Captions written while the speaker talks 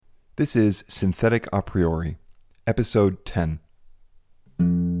This is Synthetic A Priori, Episode 10.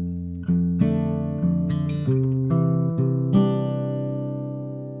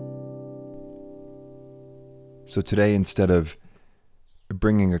 So today, instead of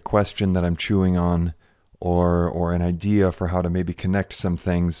bringing a question that I'm chewing on or an idea for how to maybe connect some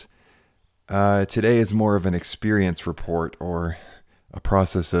things, today is more of an experience report or a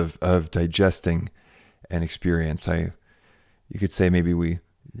process of digesting an experience. You could say maybe we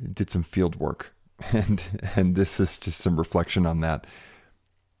did some field work, and this is just some reflection on that.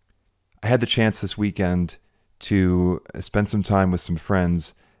 I had the chance this weekend to spend some time with some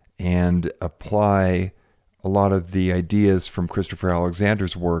friends and apply a lot of the ideas from Christopher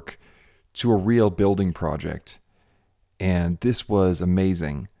Alexander's work to a real building project. And this was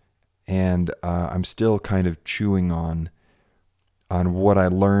amazing. And I'm still kind of chewing on what I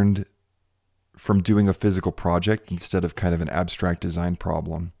learned from doing a physical project instead of kind of an abstract design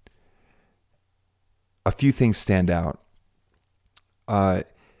problem. A few things stand out. The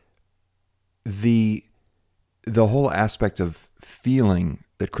whole aspect of feeling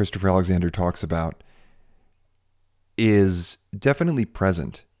that Christopher Alexander talks about is definitely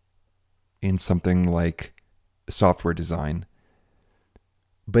present in something like software design,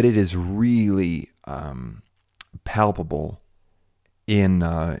 but it is really palpable in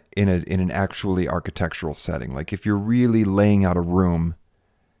an actually architectural setting. Like if you're really laying out a room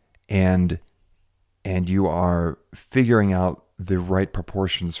and you are figuring out the right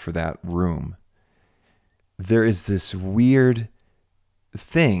proportions for that room, there is this weird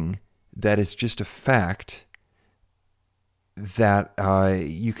thing that is just a fact that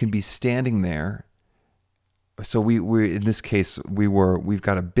you can be standing there. So we in this case we've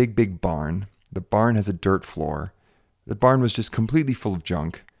got a big barn. The barn has a dirt floor. The barn was just completely full of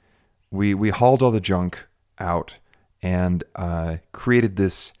junk. We hauled all the junk out and created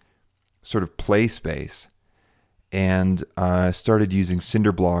this sort of play space, and started using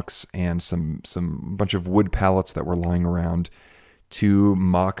cinder blocks and some bunch of wood pallets that were lying around to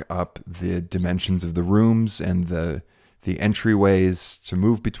mock up the dimensions of the rooms and the entryways to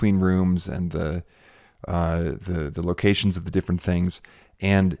move between rooms and the locations of the different things.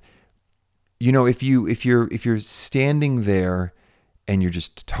 And you know, if you're standing there and you're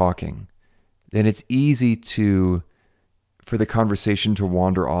just talking, then it's easy for the conversation to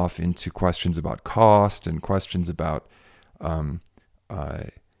wander off into questions about cost and questions about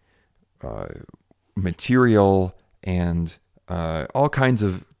material and all kinds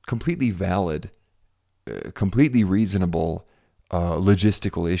of completely valid, completely reasonable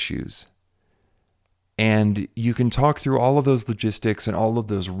logistical issues. And you can talk through all of those logistics and all of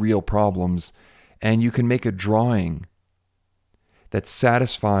those real problems, and you can make a drawing that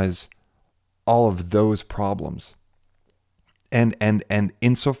satisfies all of those problems. And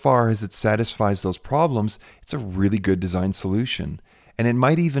insofar as it satisfies those problems, it's a really good design solution. And it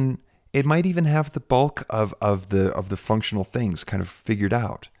might even have the bulk of the functional things kind of figured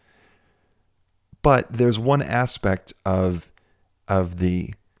out. But there's one aspect of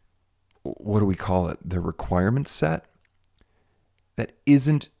the, what do we call it, the requirement set, that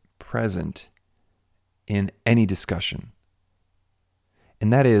isn't present in any discussion.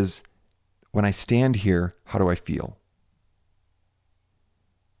 And that is, when I stand here, how do I feel?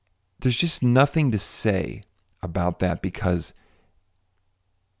 There's just nothing to say about that, because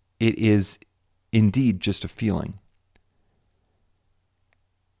it is indeed just a feeling.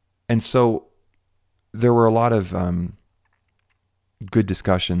 And so there were a lot of good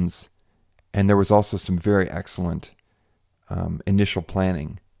discussions, and there was also some very excellent initial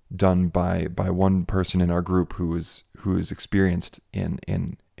planning done by one person in our group who is experienced in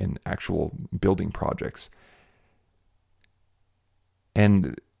actual building projects.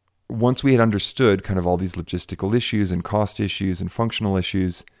 And once we had understood kind of all these logistical issues and cost issues and functional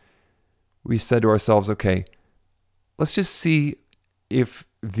issues, we said to ourselves, okay, let's just see if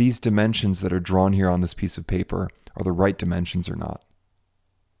these dimensions that are drawn here on this piece of paper are the right dimensions or not.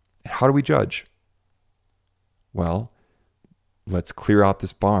 And how do we judge? Well, let's clear out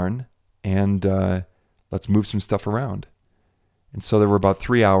this barn and let's move some stuff around. And so there were about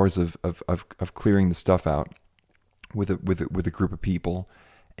 3 hours of clearing the stuff out with a group of people,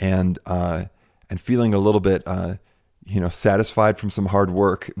 and feeling a little bit satisfied from some hard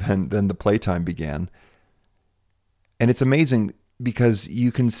work. Then the playtime began. And it's amazing because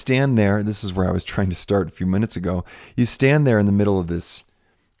you can stand there. This is where I was trying to start a few minutes ago. You stand there in the middle of this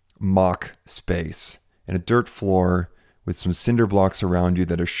mock space and a dirt floor with some cinder blocks around you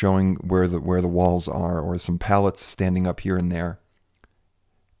that are showing where the walls are, or some pallets standing up here and there.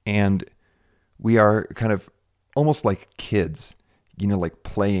 And we are kind of almost like kids, like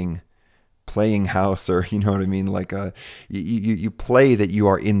playing playing house, or you know what I mean, like you play that you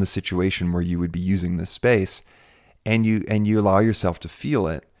are in the situation where you would be using this space, and you allow yourself to feel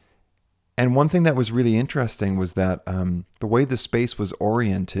it. And one thing that was really interesting was that the way the space was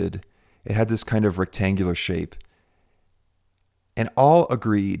oriented, it had this kind of rectangular shape, and all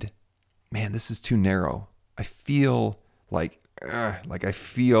agreed, man, this is too narrow. I feel like I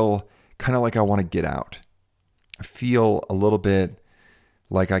feel kind of like I want to get out. I feel a little bit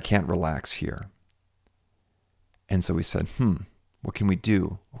like I can't relax here. And so we said, what can we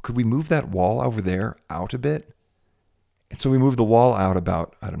do? Well, could we move that wall over there out a bit? And so we moved the wall out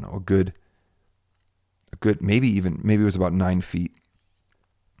about, I don't know, a good, maybe it was about 9 feet.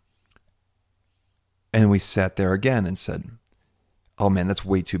 And we sat there again and said, oh man, that's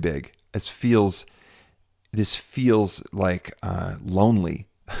way too big. This feels like lonely.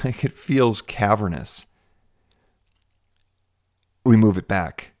 Like it feels cavernous. We move it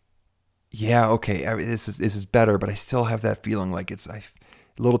back. Yeah, okay, this is better, but I still have that feeling like it's a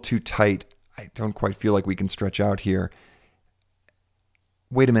little too tight. I don't quite feel like we can stretch out here.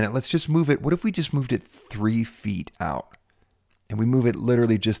 Wait a minute, let's just move it. What if we just moved it 3 feet out? And we move it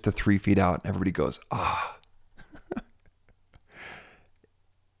literally just the 3 feet out, and everybody goes, ah.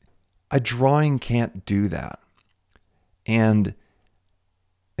 A drawing can't do that. And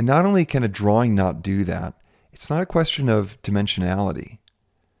not only can a drawing not do that, it's not a question of dimensionality.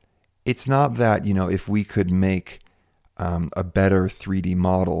 It's not that, if we could make a better 3D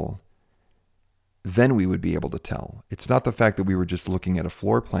model, then we would be able to tell. It's not the fact that we were just looking at a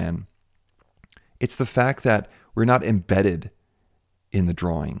floor plan. It's the fact that we're not embedded in the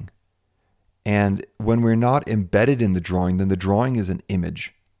drawing. And when we're not embedded in the drawing, then the drawing is an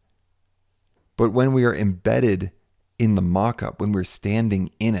image. But when we are embedded in the mock-up, when we're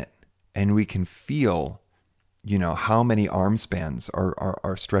standing in it, and we can feel, how many arm spans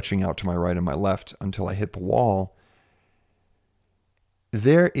are stretching out to my right and my left until I hit the wall,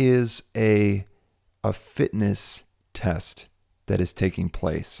 there is a fitness test that is taking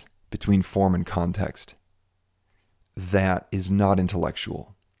place between form and context that is not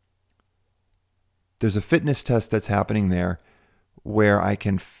intellectual. There's a fitness test that's happening there where I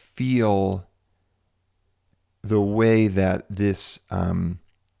can feel the way that this,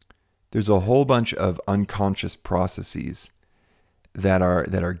 there's a whole bunch of unconscious processes that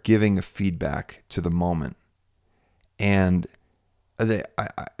are giving a feedback to the moment. And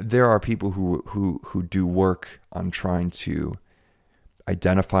there are people who do work on trying to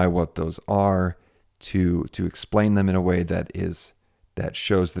identify what those are, to explain them in a way that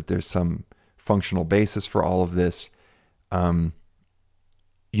shows that there's some functional basis for all of this.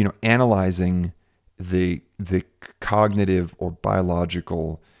 Analyzing the cognitive or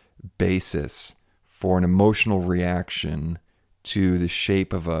biological basis for an emotional reaction to the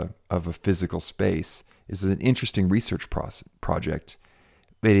shape of a physical space is an interesting research project,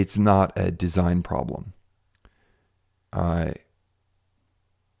 but it's not a design problem.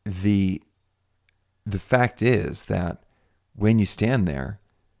 The fact is that when you stand there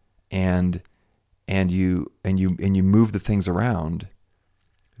and you move the things around,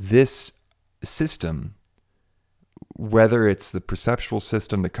 this system, whether it's the perceptual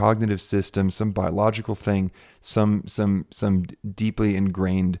system, the cognitive system, some biological thing, some deeply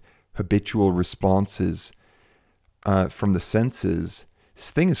ingrained habitual responses from the senses,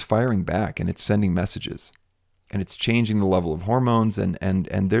 this thing is firing back and it's sending messages, and it's changing the level of hormones,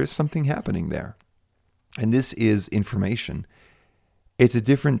 and there's something happening there. And this is information. It's a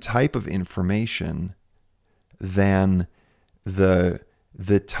different type of information than the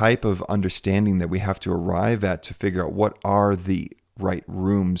type of understanding that we have to arrive at to figure out what are the right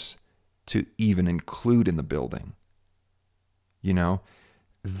rooms to even include in the building.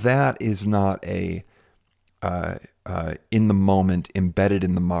 That is not a in the moment, embedded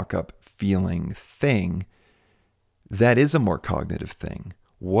in the mock-up feeling thing. That is a more cognitive thing.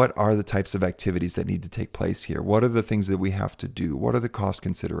 What are the types of activities that need to take place here? What are the things that we have to do? What are the cost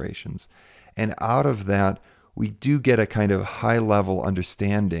considerations? And out of that, we do get a kind of high-level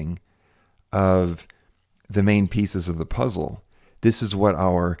understanding of the main pieces of the puzzle. This is what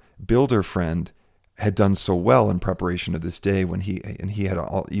our builder friend had done so well in preparation of this day when he had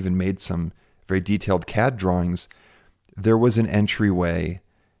even made some very detailed CAD drawings. There was an entryway.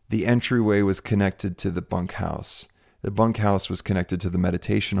 The entryway was connected to the bunkhouse. The bunkhouse was connected to the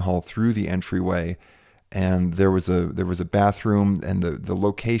meditation hall through the entryway. And there was a bathroom, and the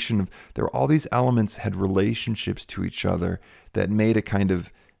location of, there were all these elements had relationships to each other that made a kind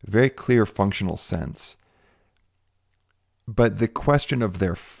of very clear functional sense. But the question of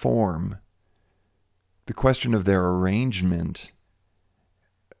their form, the question of their arrangement,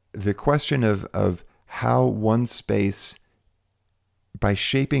 the question of how one space, by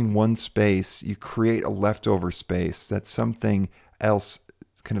shaping one space, you create a leftover space that something else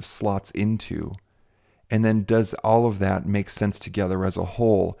kind of slots into. And then does all of that make sense together as a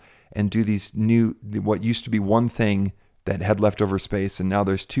whole? And do these new, what used to be one thing that had leftover space, and now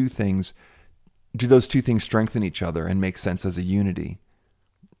there's two things, do those two things strengthen each other and make sense as a unity?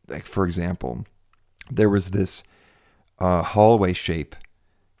 Like, for example, there was this hallway shape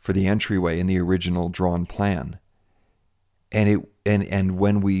for the entryway in the original drawn plan. And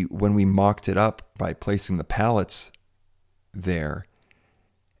when we mocked it up by placing the pallets there,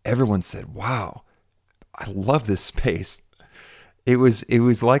 everyone said, "Wow, I love this space." It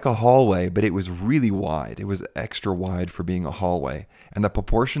was like a hallway, but it was really wide. It was extra wide for being a hallway, and the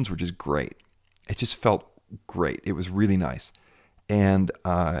proportions were just great. It just felt great. It was really nice, and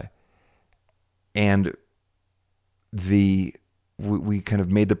we kind of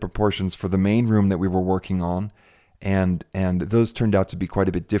made the proportions for the main room that we were working on, and those turned out to be quite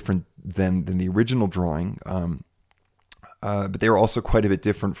a bit different than the original drawing. But they were also quite a bit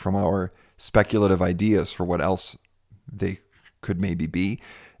different from our speculative ideas for what else they could maybe be.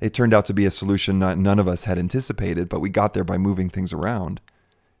 It turned out to be a solution none of us had anticipated, but we got there by moving things around.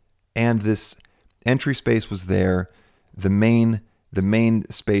 And this entry space was there, the main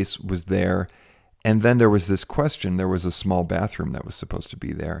space was there, and then there was this question. There was a small bathroom that was supposed to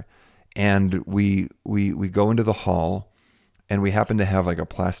be there, and we go into the hall, and we happen to have like a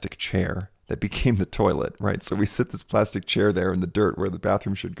plastic chair that became the toilet, right? So we sit this plastic chair there in the dirt where the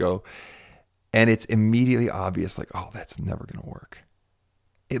bathroom should go. And it's immediately obvious, like, oh, that's never going to work.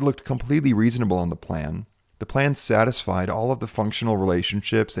 It looked completely reasonable on the plan. The plan satisfied all of the functional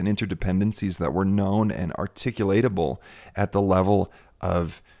relationships and interdependencies that were known and articulatable at the level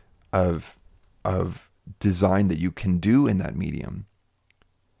of design that you can do in that medium.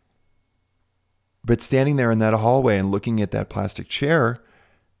 But standing there in that hallway and looking at that plastic chair,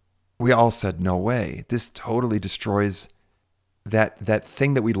 we all said, no way. This totally destroys that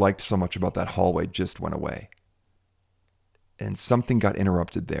thing that we liked so much about that hallway. Just went away. And something got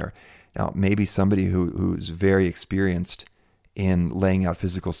interrupted there. Now, maybe somebody who's very experienced in laying out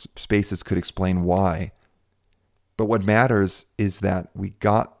physical spaces could explain why. But what matters is that we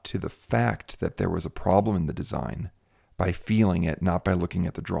got to the fact that there was a problem in the design by feeling it, not by looking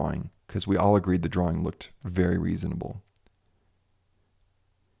at the drawing, because we all agreed the drawing looked very reasonable.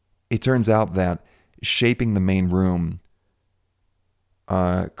 It turns out that shaping the main room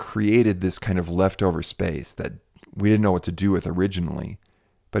created this kind of leftover space that we didn't know what to do with originally.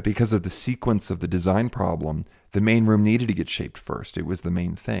 But because of the sequence of the design problem, the main room needed to get shaped first. It was the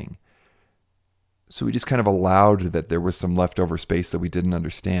main thing. So we just kind of allowed that there was some leftover space that we didn't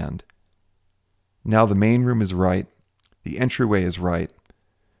understand. Now the main room is right. The entryway is right.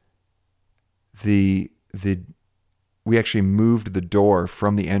 We actually moved the door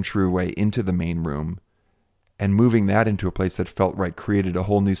from the entryway into the main room, and moving that into a place that felt right created a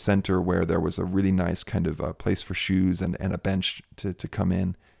whole new center where there was a really nice kind of a place for shoes and a bench to come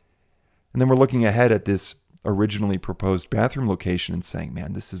in. And then we're looking ahead at this originally proposed bathroom location and saying,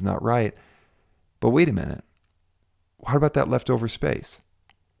 man, this is not right. But wait a minute. How about that leftover space?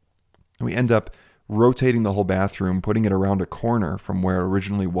 And we end up rotating the whole bathroom, putting it around a corner from where it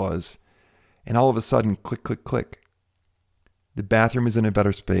originally was. And all of a sudden, click, click, click. The bathroom is in a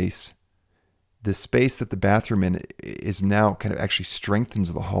better space. The space that the bathroom in is now kind of actually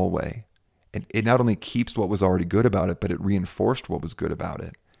strengthens the hallway. It not only keeps what was already good about it, but it reinforced what was good about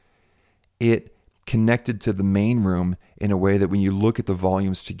it. It connected to the main room in a way that when you look at the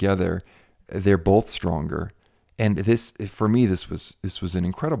volumes together, they're both stronger. And this, for me, this was an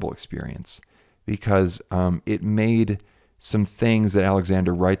incredible experience because it made some things that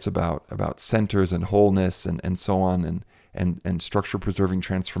Alexander writes about centers and wholeness and so on and structure preserving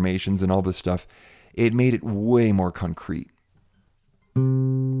transformations and all this stuff. It made it way more concrete.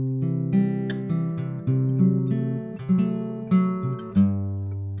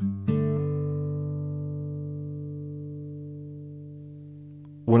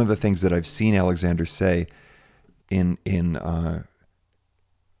 One of the things that I've seen Alexander say in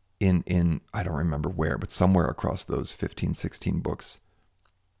I don't remember where, but somewhere across those 15, 16 books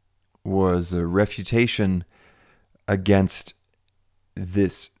was a refutation against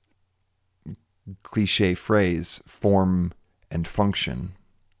this cliche phrase, form and function.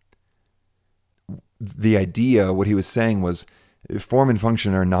 The idea, what he was saying was, form and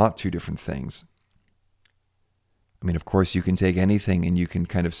function are not two different things. I mean, of course, you can take anything and you can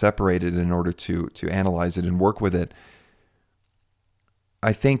kind of separate it in order to analyze it and work with it.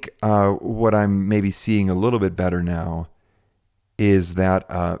 I think what I'm maybe seeing a little bit better now is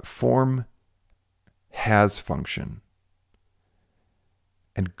that form has function,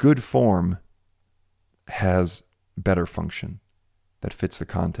 and good form has better function that fits the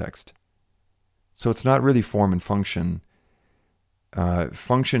context. So it's not really form and function.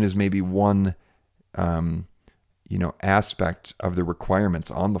 Function is maybe one, aspect of the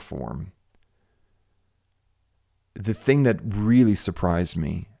requirements on the form. The thing that really surprised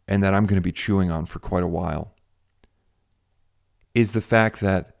me, and that I'm going to be chewing on for quite a while, is the fact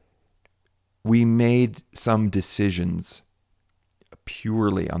that we made some decisions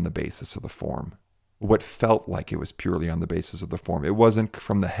purely on the basis of the form. What felt like it was purely on the basis of the form. It wasn't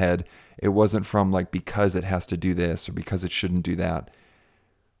from the head. It wasn't from because it has to do this or because it shouldn't do that.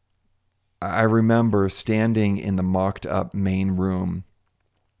 I remember standing in the mocked up main room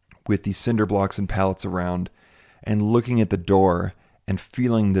with these cinder blocks and pallets around and looking at the door and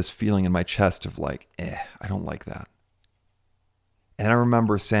feeling this feeling in my chest of I don't like that. And I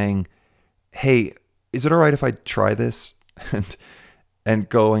remember saying, hey, is it all right if I try this? And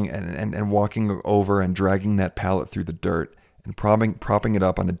going and walking over and dragging that pallet through the dirt and propping it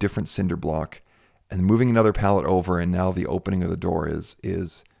up on a different cinder block and moving another pallet over. And now the opening of the door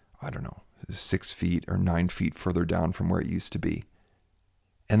is I don't know, 6 feet or 9 feet further down from where it used to be.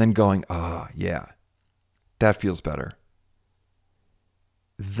 And then going, yeah, that feels better.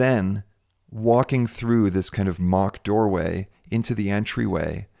 Then walking through this kind of mock doorway into the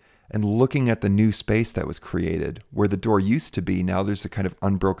entryway and looking at the new space that was created where the door used to be. Now there's a kind of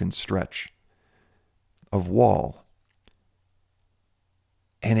unbroken stretch of wall.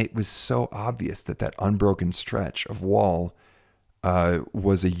 And it was so obvious that that unbroken stretch of wall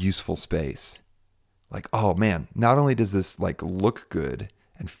was a useful space. Oh man, not only does this look good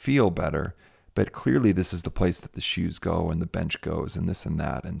and feel better, but clearly this is the place that the shoes go and the bench goes and this and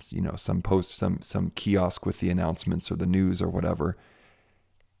that. And, some kiosk with the announcements or the news or whatever.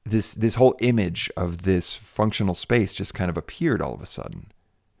 This whole image of this functional space just kind of appeared all of a sudden.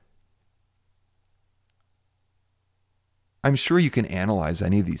 I'm sure you can analyze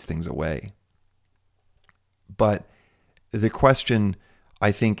any of these things away. But the question,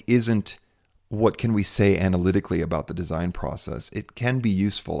 I think, isn't what can we say analytically about the design process. It can be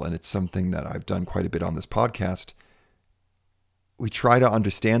useful, and it's something that I've done quite a bit on this podcast. We try to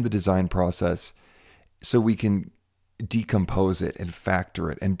understand the design process so we can decompose it and factor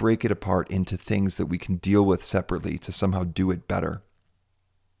it and break it apart into things that we can deal with separately to somehow do it better.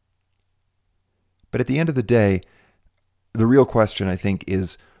 But at the end of the day, the real question, I think,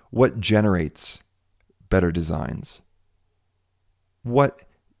 is what generates better designs? What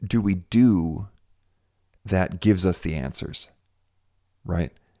do we do that gives us the answers,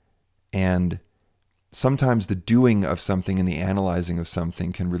 right? And sometimes the doing of something and the analyzing of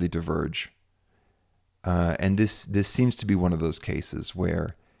something can really diverge. And this seems to be one of those cases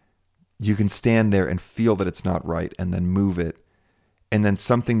where you can stand there and feel that it's not right and then move it. And then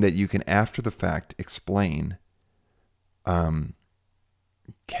something that you can, after the fact, explain can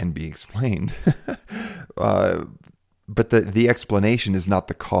be explained. But the explanation is not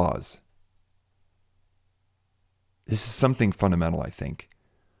the cause. This is something fundamental, I think.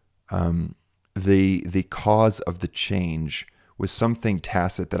 The cause of the change was something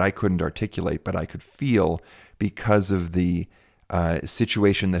tacit that I couldn't articulate, but I could feel because of the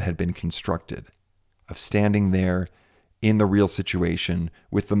situation that had been constructed, of standing there in the real situation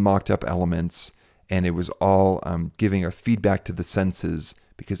with the mocked up elements, and it was all giving a feedback to the senses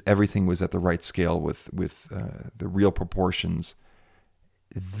because everything was at the right scale with the real proportions.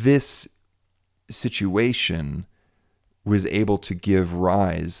 This situation was able to give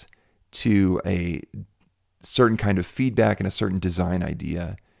rise to a certain kind of feedback and a certain design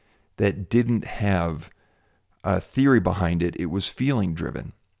idea that didn't have a theory behind it. It was feeling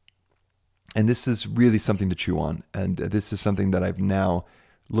driven. And this is really something to chew on. And this is something that I've now,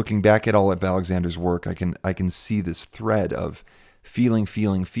 looking back at all of Alexander's work, I can see this thread of feeling.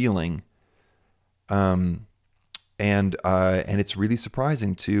 And it's really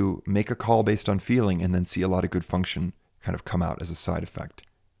surprising to make a call based on feeling and then see a lot of good function kind of come out as a side effect.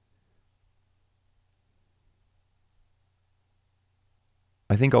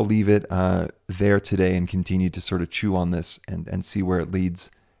 I think I'll leave it there today and continue to sort of chew on this and see where it leads.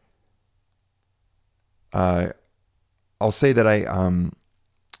 I'll say that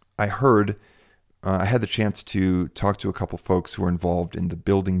I heard, I had the chance to talk to a couple folks who are involved in the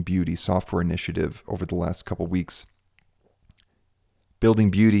Building Beauty software initiative over the last couple weeks. Building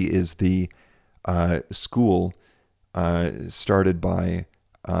Beauty is the school started by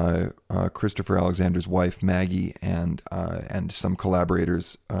Christopher Alexander's wife, Maggie, and some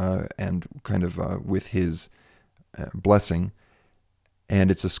collaborators, and kind of with his blessing. And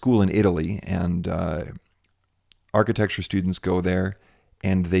it's a school in Italy, and architecture students go there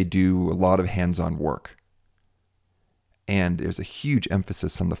and they do a lot of hands-on work. And there's a huge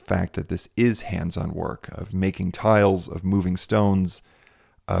emphasis on the fact that this is hands-on work of making tiles, of moving stones,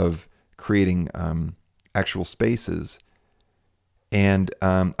 of creating actual spaces. And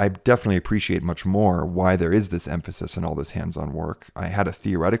I definitely appreciate much more why there is this emphasis on all this hands-on work. I had a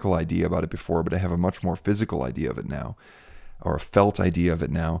theoretical idea about it before, but I have a much more physical idea of it now, or a felt idea of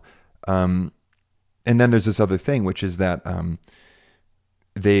it now. And then there's this other thing, which is that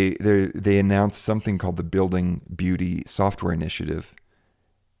they announced something called the Building Beauty Software Initiative.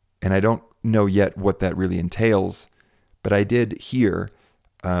 And I don't know yet what that really entails, but I did hear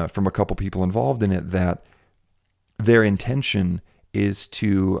from a couple people involved in it that their intention is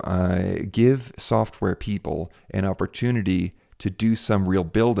to give software people an opportunity to do some real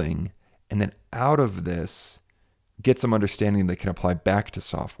building, and then out of this, get some understanding they can apply back to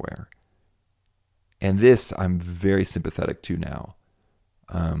software. And this I'm very sympathetic to now.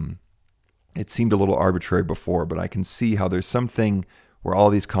 It seemed a little arbitrary before, but I can see how there's something where all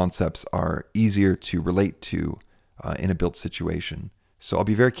these concepts are easier to relate to in a built situation. So I'll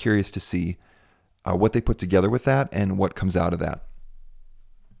be very curious to see what they put together with that and what comes out of that.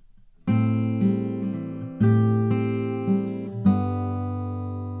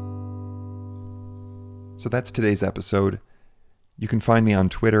 So that's today's episode. You can find me on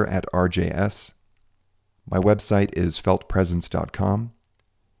Twitter at RJS. My website is feltpresence.com.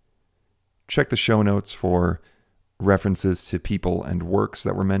 Check the show notes for references to people and works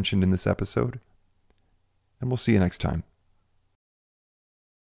that were mentioned in this episode. And we'll see you next time.